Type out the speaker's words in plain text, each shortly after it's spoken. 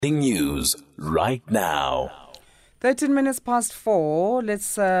News right now. 13 minutes past 4.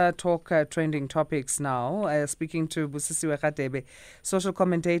 Let's talk trending topics now. Speaking to Busisiwe Radebe, social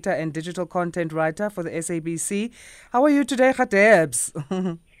commentator and digital content writer for the SABC. How are you today, Radebs?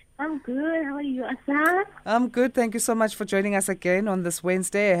 I'm good. How are you, Asa? I'm good. Thank you so much for joining us again on this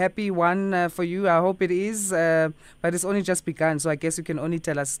Wednesday. A happy one for you. I hope it is. But it's only just begun, so I guess you can only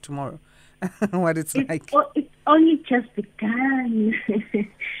tell us tomorrow what it's like. It's only just begun.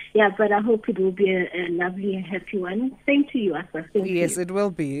 Yeah, but I hope it will be a lovely and happy one. Same to you, Asa. Yes, it will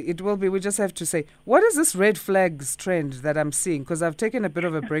be. It will be. We just have to say, what is this red flags trend that I'm seeing? Because I've taken a bit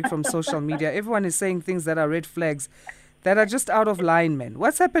of a break from social media. Everyone is saying things that are red flags that are just out of line, man.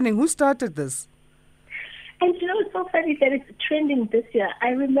 What's happening? Who started this? And you know, it's so funny that it's trending this year. I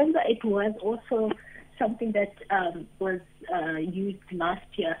remember it was also something that was used last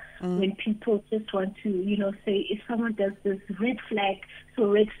year when people just want to, say if someone does this red flag,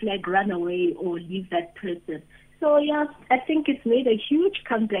 run away or leave that person. So yeah, I think it's made a huge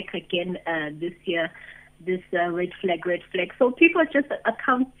comeback again this year, this red flag. So people are just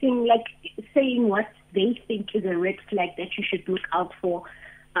accounting, like saying what they think is a red flag that you should look out for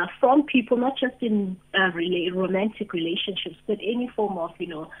from people, not just in romantic relationships, but any form of,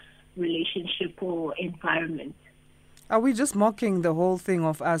 relationship or environment. Are we just mocking the whole thing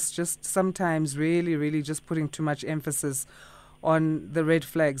of us just sometimes really, really just putting too much emphasis on the red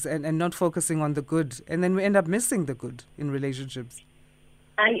flags and not focusing on the good? And then we end up missing the good in relationships.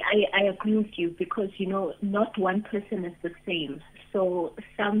 I agree with you because, not one person is the same. So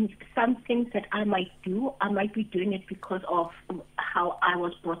some things that I might do, I might be doing it because of how I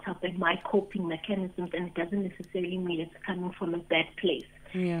was brought up and my coping mechanisms, and it doesn't necessarily mean it's coming from a bad place.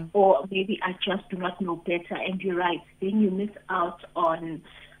 Yeah. Or maybe I just do not know better. And you're right. Then you miss out on,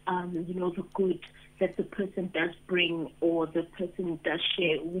 the good that the person does bring or the person does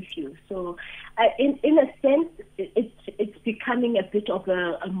share with you. So in a sense, it's becoming a bit of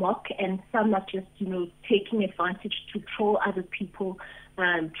a mock, and some are just, taking advantage to troll other people,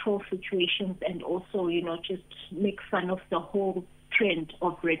 troll situations, and also, just make fun of the whole trend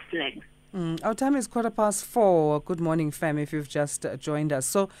of red flags. Our time is 4:15. Good morning, fam, if you've just joined us.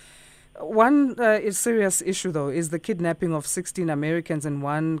 So one serious issue, though, is the kidnapping of 16 Americans and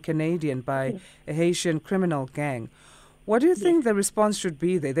one Canadian by a Haitian criminal gang. What do you think the response should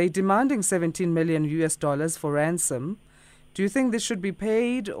be there? They're demanding $17 million for ransom. Do you think this should be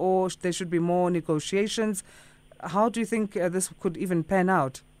paid or there should be more negotiations? How do you think this could even pan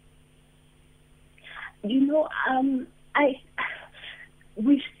out?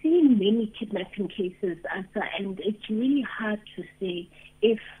 We've seen many kidnapping cases, Asa, and it's really hard to say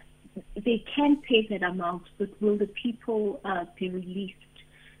if they can pay that amount, but will the people be released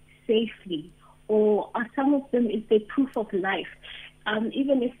safely? Or are some of them, is there proof of life?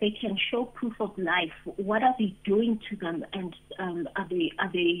 Even if they can show proof of life, what are they doing to them? And are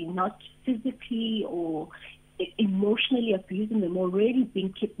they not physically or emotionally abusing them? Already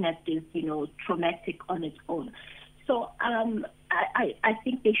being kidnapped is, traumatic on its own. So I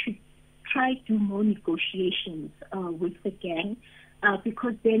think they should try to do more negotiations with the gang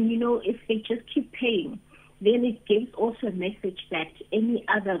because then, if they just keep paying, then it gives also a message that any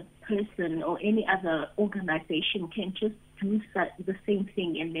other person or any other organization can just do the same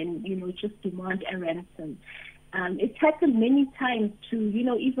thing and then, just demand a ransom. It's happened many times to,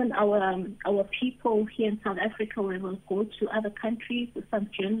 even our people here in South Africa, where we'll go to other countries with some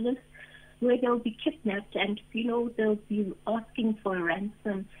journalists, where they'll be kidnapped and, they'll be asking for a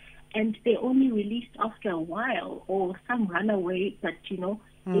ransom and they're only released after a while, or some run away, but,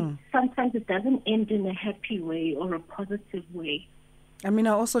 sometimes it doesn't end in a happy way or a positive way. I mean,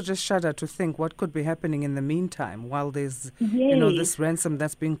 I also just shudder to think what could be happening in the meantime while there's, this ransom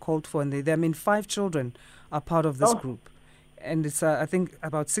that's being called for. And 5 children are part of this group. And it's, I think,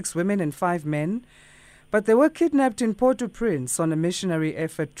 about 6 women and 5 men. But they were kidnapped in Port-au-Prince on a missionary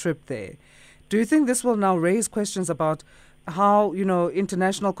effort trip there. Do you think this will now raise questions about how,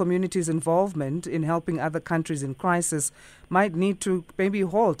 international community's involvement in helping other countries in crisis might need to maybe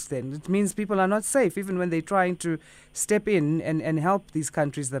halt then? It means people are not safe even when they're trying to step in and help these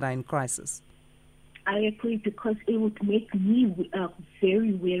countries that are in crisis. I agree, because it would make me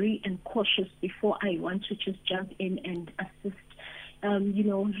very wary and cautious before I want to just jump in and assist.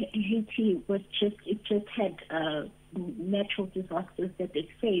 Haiti just had natural disasters that they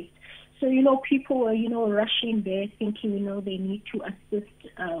faced. So, people were, rushing there thinking, they need to assist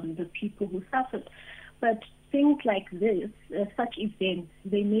the people who suffered. But things like this, such events,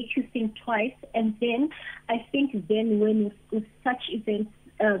 they make you think twice. And then I think when with such events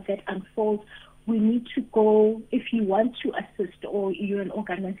that unfold, we need to go, if you want to assist or you're an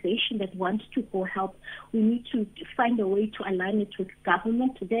organization that wants to go help, we need to find a way to align it with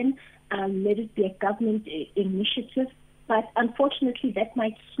government, then let it be a government initiative. But unfortunately, that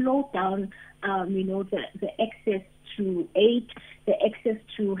might slow down, the access to aid, the access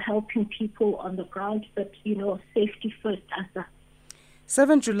to helping people on the ground, but, safety first, Asa.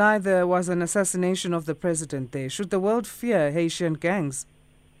 7 July, there was an assassination of the president there. Should the world fear Haitian gangs?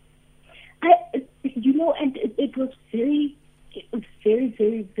 And it was very,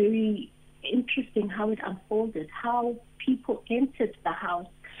 very, very interesting how it unfolded, how people entered the house.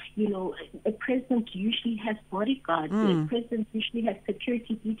 A president usually has bodyguards. A president usually has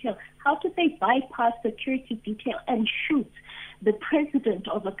security detail. How did they bypass security detail and shoot the president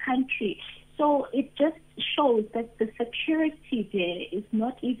of a country? So it just shows that the security there is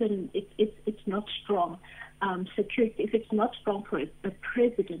not even, it's not strong. Security, if it's not strong for a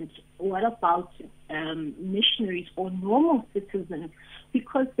president, what about missionaries or normal citizens?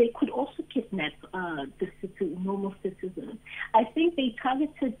 Because they could also kidnap normal citizens. I think they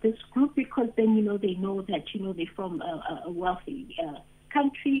targeted this group because then, they know that, they're from a wealthy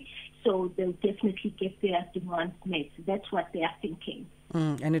country, so they'll definitely get their demands met. That's what they are thinking.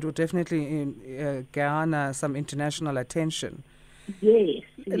 And it would definitely garner some international attention. Yes.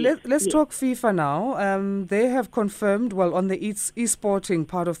 Let's talk FIFA now. They have confirmed, on the e-sporting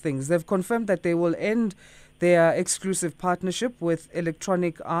part of things, they've confirmed that they will end their exclusive partnership with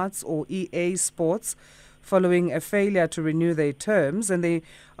Electronic Arts or EA Sports following a failure to renew their terms, and they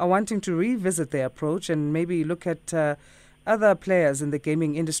are wanting to revisit their approach and maybe look at other players in the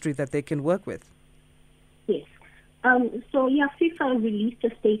gaming industry that they can work with. Yes. FIFA released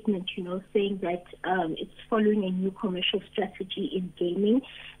a statement, saying that it's following a new commercial strategy in gaming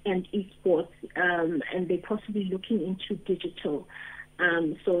and esports, and they're possibly looking into digital.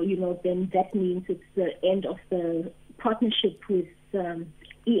 Then that means it's the end of the partnership with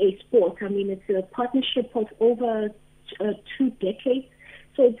EA Sports. I mean, it's a partnership of over 2 decades.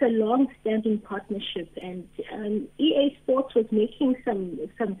 So it's a long-standing partnership, and EA Sports was making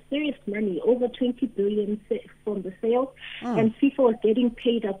some serious money, over 20 billion from the sales, and FIFA was getting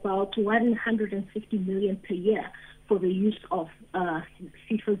paid about 150 million per year for the use of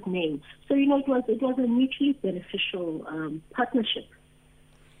FIFA's name. So it was a mutually beneficial partnership.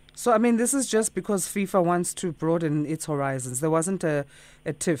 So, I mean, this is just because FIFA wants to broaden its horizons. There wasn't a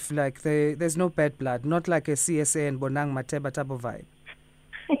tiff, like there's no bad blood, not like a CSA and Bonang Mateba Tabo vibe.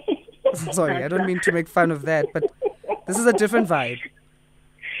 Sorry, I don't mean to make fun of that, but this is a different vibe.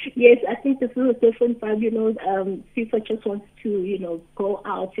 Yes, I think this is a different vibe. FIFA just wants to, go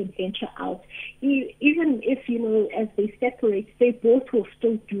out and venture out. Even if, as they separate, they both will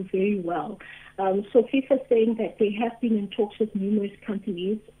still do very well. So FIFA saying that they have been in talks with numerous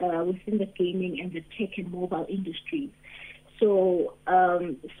companies within the gaming and the tech and mobile industries. So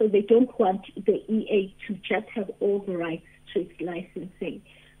they don't want the EA to just have all the rights to its licensing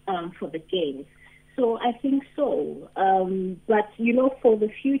for the games. So I think so. But, for the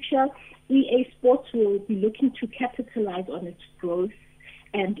future, EA Sports will be looking to capitalize on its growth,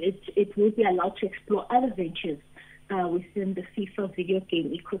 and it will be allowed to explore other ventures within the FIFA video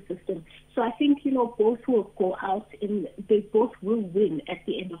game ecosystem. So I think, both will go out and they both will win at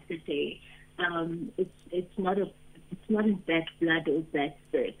the end of the day. It's not in bad blood or bad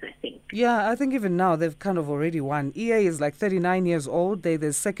spirits, I think. Yeah, I think even now they've kind of already won. EA is like 39 years old. They're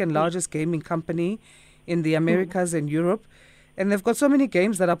the second largest gaming company in the Americas and Europe. And they've got so many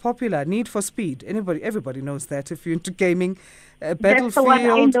games that are popular. Need for Speed. Everybody knows that if you're into gaming. Battlefield. That's the one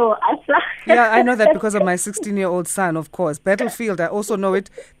I know. Yeah, I know that because of my 16-year-old son, of course. Battlefield, I also know it.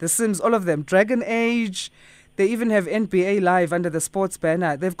 The Sims, all of them. Dragon Age. They even have NBA Live under the sports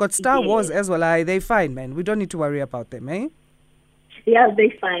banner. They've got Star Wars as well. They're fine, man. We don't need to worry about them, eh? Yeah,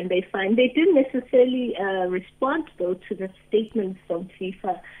 they're fine. They didn't necessarily respond, though, to the statements from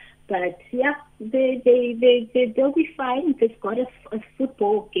FIFA. But, yeah, they'll be fine. They've got a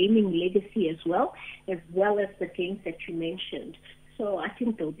football gaming legacy as well as the games that you mentioned. So I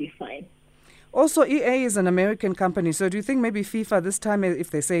think they'll be fine. Also, EA is an American company, so do you think maybe FIFA this time,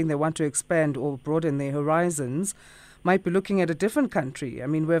 if they're saying they want to expand or broaden their horizons, might be looking at a different country? I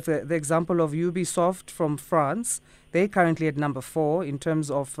mean, we have the example of Ubisoft from France. They're currently at number 4 in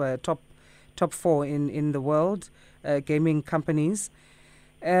terms of top 4 in the world, gaming companies.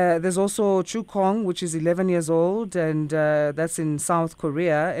 There's also Chukong, which is 11 years old, and that's in South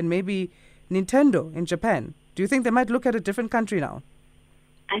Korea, and maybe Nintendo in Japan. Do you think they might look at a different country now?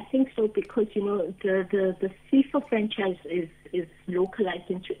 I think so because, the FIFA franchise is localized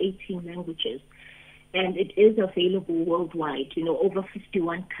into 18 languages, and it is available worldwide, over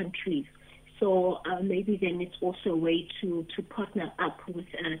 51 countries. So maybe then it's also a way to partner up with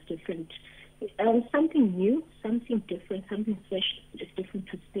different, something new, something different, something fresh, different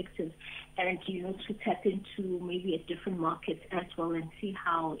perspectives, and to tap into maybe a different market as well and see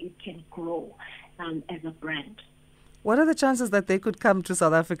how it can grow as a brand. What are the chances that they could come to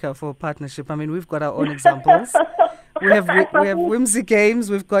South Africa for a partnership? I mean, we've got our own examples. We have Whimsy Games,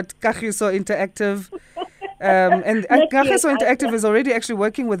 we've got Kagiso Interactive. And Kagiso Interactive is already actually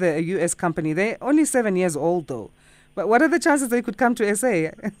working with a US company. They're only 7 years old, though. But what are the chances they could come to SA?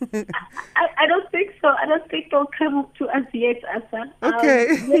 I don't think so. I don't think they'll come to us yet, Asa.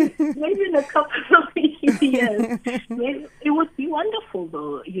 Okay. Maybe in a couple of years. It would be wonderful,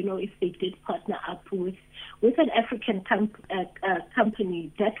 though, if they did partner up with an African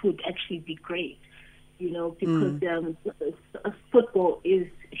company. That would actually be great, because football is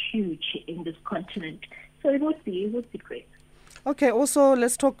huge in this continent. So it would be great. Okay, also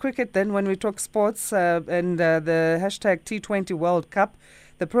let's talk cricket then when we talk sports and the hashtag T20 World Cup.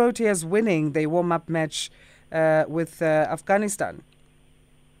 The Proteas winning the warm-up match with Afghanistan.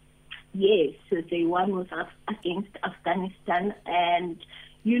 Yes, so they won against Afghanistan, and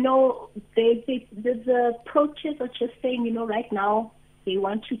the Proteas are just saying, right now they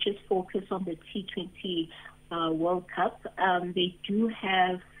want to just focus on the T20 World Cup. They do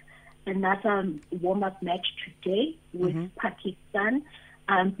have another warm-up match today with Pakistan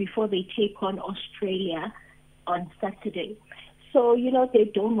before they take on Australia on Saturday. So, they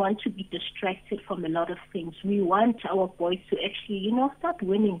don't want to be distracted from a lot of things. We want our boys to actually, start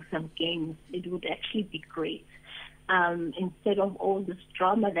winning some games. It would actually be great. Instead of all this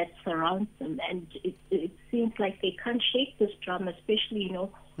drama that surrounds them. And it seems like they can't shake this drama, especially,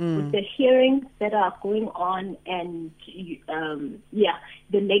 with the hearings that are going on and,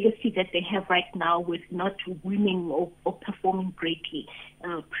 the legacy that they have right now with not winning or performing greatly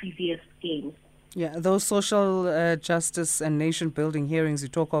previous games. Yeah, those social justice and nation-building hearings you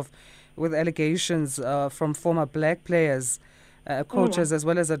talk of with allegations from former black players, coaches, as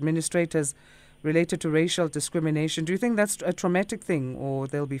well as administrators related to racial discrimination. Do you think that's a traumatic thing, or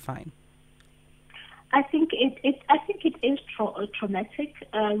they'll be fine? I think it is traumatic.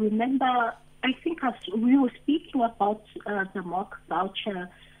 Remember, I think we were speaking about the Mark Boucher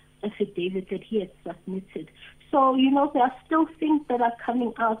affidavit that he had submitted. So, there are still things that are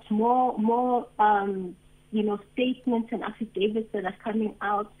coming out, more statements and affidavits that are coming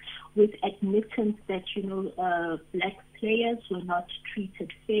out with admittance that, black players were not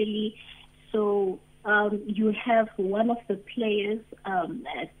treated fairly. So you have one of the players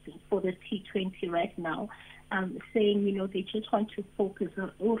for the T20 right now saying, they just want to focus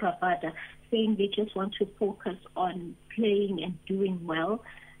on Urabada, saying they just want to focus on playing and doing well.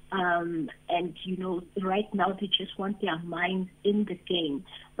 And, right now they just want their minds in the game.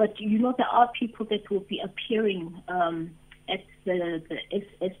 But, there are people that will be appearing at the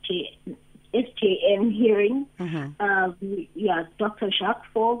SJN hearing. Dr. Jacques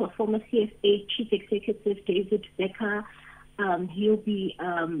Fall, the former CFA Chief Executive, David Becker, he'll be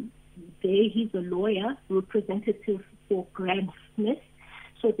there. He's a lawyer, representative for Graham Smith.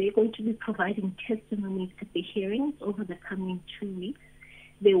 So they're going to be providing testimonies at the hearings over the coming 2 weeks.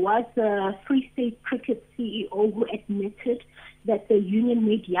 There was a Free State Cricket CEO who admitted that the union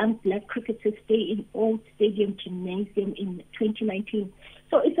made young black cricketers stay in Old Stadium Gymnasium in 2019.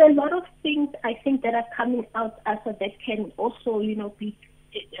 So it's a lot of things, I think, that are coming out that can also, be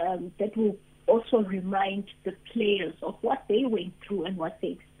that will also remind the players of what they went through and what they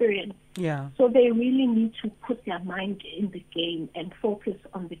experienced. Yeah. So they really need to put their mind in the game and focus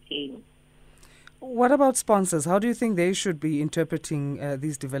on the game. What about sponsors? How do you think they should be interpreting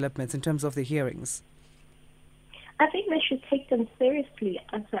these developments in terms of the hearings? I think they should take them seriously,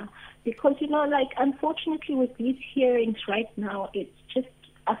 Asa, because, unfortunately with these hearings right now, it's just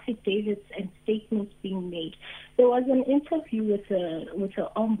affidavits and statements being made. There was an interview with the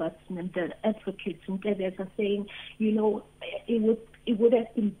ombudsman, the advocates, and others are saying, it would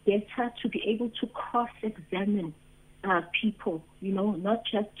have been better to be able to cross-examine people, not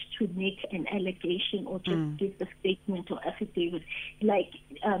just to make an allegation or just give the statement or affidavit. Like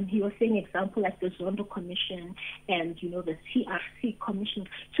he was saying, example like the Zondo Commission and the CRC Commission,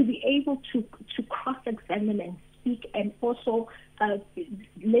 to be able to cross-examine and speak, and also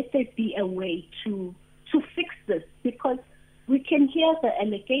let there be a way to fix this, because we can hear the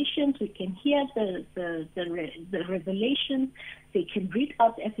allegations, we can hear the revelations, they can read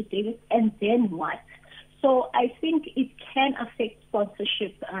out the affidavits, and then what? So I think it can affect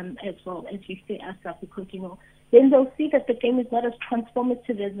sponsorship as well, as you say, Asa, because, then they'll see that the game is not as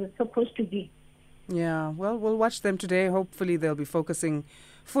transformative as it's supposed to be. Yeah, well, we'll watch them today. Hopefully they'll be focusing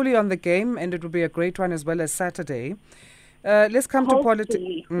fully on the game, and it will be a great one as well as Saturday. Let's come to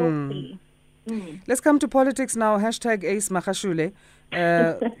politics. Hopefully. Let's come to politics now. Hashtag Ace Magashule.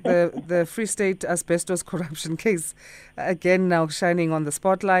 The Free State asbestos corruption case again now shining on the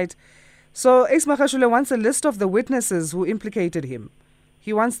spotlight. So Ace Magashule wants a list of the witnesses who implicated him.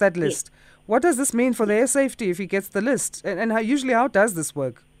 He wants that list. Yes. What does this mean for their safety if he gets the list? And how does this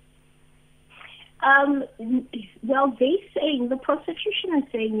work? Well, the prosecution is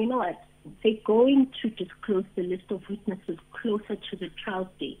saying, you know what, they're going to disclose the list of witnesses closer to the trial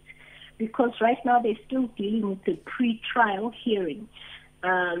date, because right now they're still dealing with the pre-trial hearing.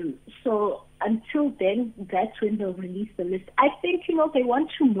 So until then, that's when they'll release the list. I think, they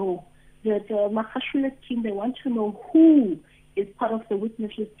want to know, the Magashule team, they want to know who is part of the witness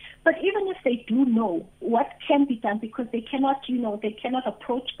list. But even if they do know, what can be done, because they cannot, they cannot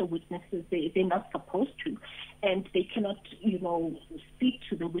approach the witnesses. They're not supposed to. And they cannot, speak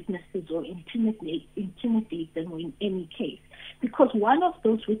to the witnesses or intimidate them in any case. Because one of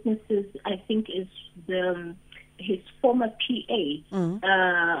those witnesses, I think, is his former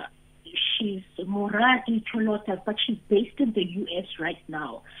PA. She's Moradi Cholota, but she's based in the U.S. right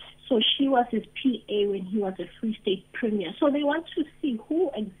now. So she was his PA when he was a Free State Premier. So they want to see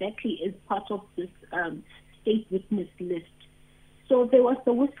who exactly is part of this state witness list. So there was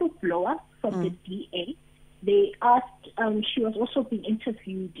the whistleblower from the DA. They asked, she was also being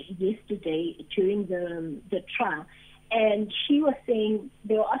interviewed yesterday during the trial. And she was saying,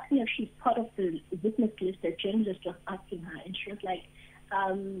 they were asking if she's part of the witness list. The journalist was asking her, and she was like,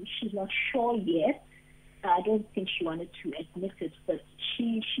 she's not sure yet. I don't think she wanted to admit it, but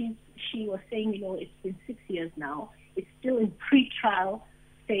she was saying, it's been 6 years now. It's still in pre-trial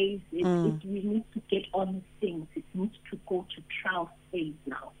phase. We need to get on with things. It needs to go to trial phase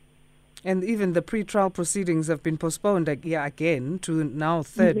now. And even the pre-trial proceedings have been postponed again to now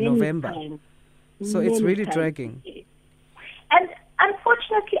 3rd November. So it's really dragging. And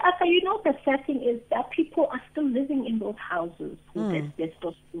unfortunately, Arthur, the sad thing is that people are still living in those houses with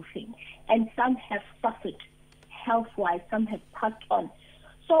asbestos roofing. And some have suffered health-wise, some have passed on.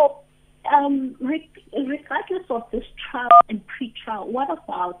 So regardless of this trial and pre-trial, what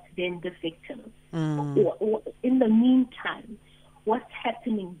about then the victims? In the meantime, what's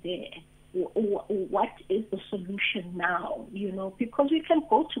happening there? What is the solution now? Because we can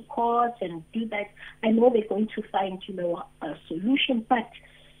go to court and do that. I know they're going to find, a solution, but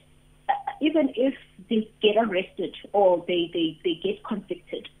even if they get arrested or they get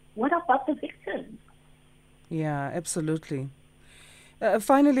convicted, what about the victims? Yeah, absolutely.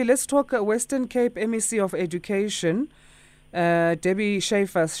 Finally, let's talk Western Cape MEC of Education, Debbie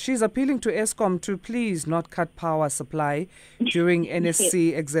Schaefer. She's appealing to Eskom to please not cut power supply during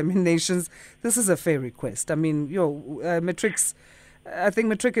NSC examinations. This is a fair request. I mean, matrics, I think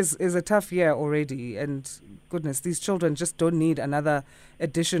matric is a tough year already. And goodness, these children just don't need another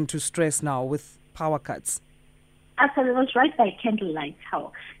addition to stress now with power cuts. After it was right by candlelight,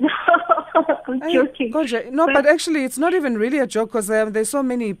 how? No, I'm joking. No, but actually, it's not even really a joke, because there's so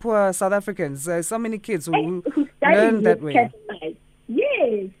many poor South Africans. There's so many kids who learn that way. Candlelight.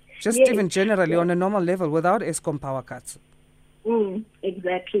 Yes. Just even generally on a normal level without Eskom power cuts.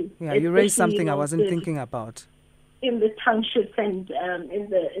 Exactly. Yeah, you raised something I wasn't thinking about. In the townships and in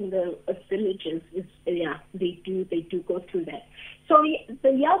the villages, they do go through that. So the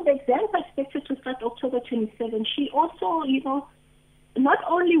exams are expected to start October 27. She also, not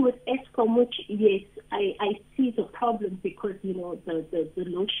only with Eskom, which yes, I see the problem because the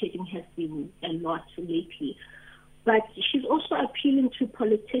load shedding has been a lot lately, but she's also appealing to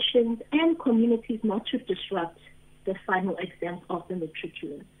politicians and communities not to disrupt the final exams of the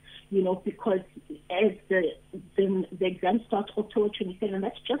matriculants. Because as the exam starts October 27,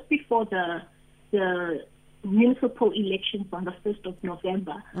 that's just before the municipal elections on the 1st of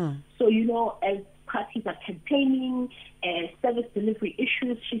November. So, as parties are campaigning, service delivery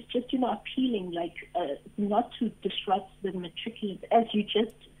issues, she's just, appealing, not to disrupt the matriculants. As you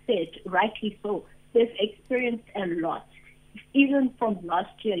just said, rightly so, they've experienced a lot. Even from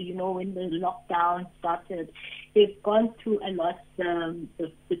last year, when the lockdown started, they've gone through a lot. The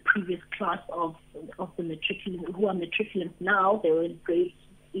previous class of the matriculants who are matriculants now, they were in grade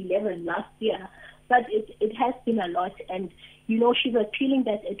 11 last year, but it has been a lot. And she's appealing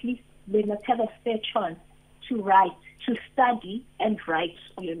that at least they must have a fair chance to study and write,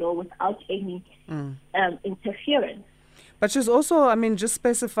 without any interference. But she's also, just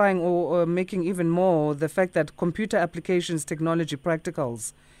specifying or making even more the fact that computer applications, technology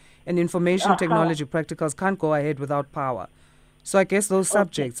practicals, and information technology practicals can't go ahead without power. So I guess those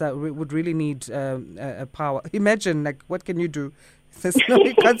subjects would really need a power. Imagine, like, what can you do? There's no,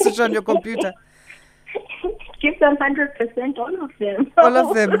 you can't switch on your computer. Give them 100%, all of them. All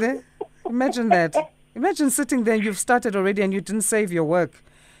of them. Eh? Imagine that. Imagine sitting there, you've started already and you didn't save your work.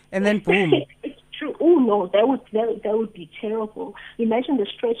 And then boom. It's true. Oh, no, that would be terrible. Imagine the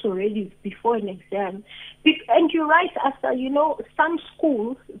stress already before an exam. And you're right, Asa, some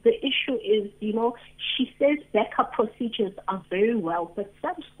schools, the issue is, she says backup procedures are very well, but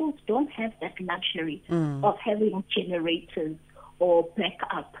some schools don't have that luxury of having generators or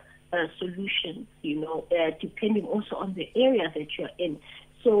backup solutions, depending also on the area that you're in.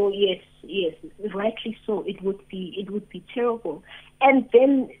 So yes, rightly so. It would be terrible. And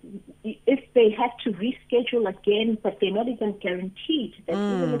then if they had to reschedule again, but they're not even guaranteed that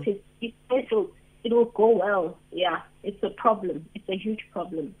even if it's scheduled, it will go well. Yeah, it's a problem. It's a huge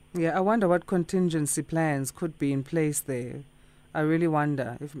problem. Yeah, I wonder what contingency plans could be in place there. I really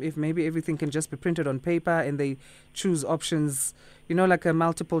wonder if maybe everything can just be printed on paper and they choose options, like a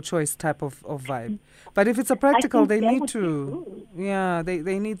multiple choice type of vibe. But if it's a practical, they need to. Yeah,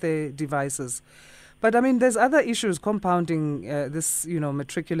 they need the devices. But, I mean, there's other issues compounding this,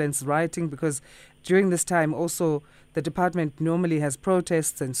 matriculants writing, because during this time also the department normally has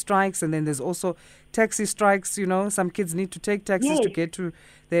protests and strikes, and then there's also taxi strikes, Some kids need to take taxis to get to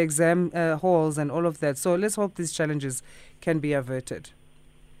their exam halls and all of that. So let's hope these challenges can be averted.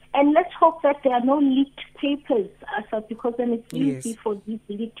 And let's hope that there are no leaked papers, Asa, because then it's easy for these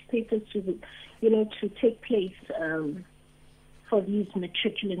leaked papers to take place for these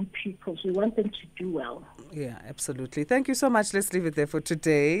matriculant pupils. We want them to do well. Yeah, absolutely. Thank you so much. Let's leave it there for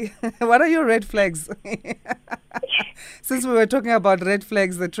today. What are your red flags? Since we were talking about red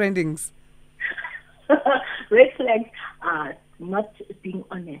flags, the trendings. Red flags are not being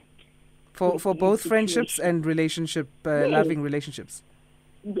honest. For both friendships and loving relationships?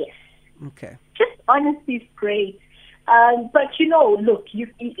 Yes. Okay. Just honesty is great. But, look, you're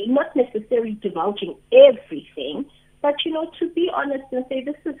not necessarily divulging everything, but, to be honest and say,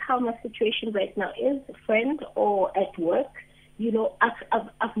 this is how my situation right now is, a friend or at work.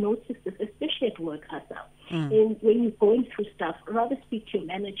 I've noticed this, especially at work, Asa. And when you're going through stuff, rather speak to your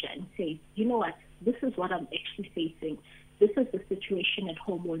manager and say, you know what, this is what I'm actually facing. This is the situation at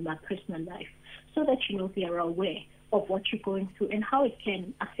home or in my personal life, so that, they are aware of what you're going through and how it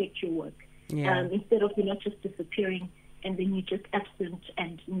can affect your work. Yeah. Instead of, just disappearing and then you're just absent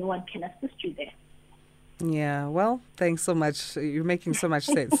and no one can assist you there. Yeah, well, thanks so much. You're making so much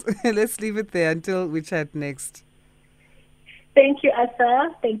sense. Let's leave it there until we chat next. Thank you,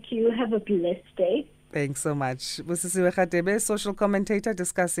 Asa. Thank you. Have a blessed day. Thanks so much. Busisiwe Radebe, social commentator,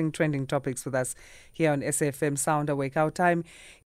 discussing trending topics with us here on SAFM Sound Awake. Our time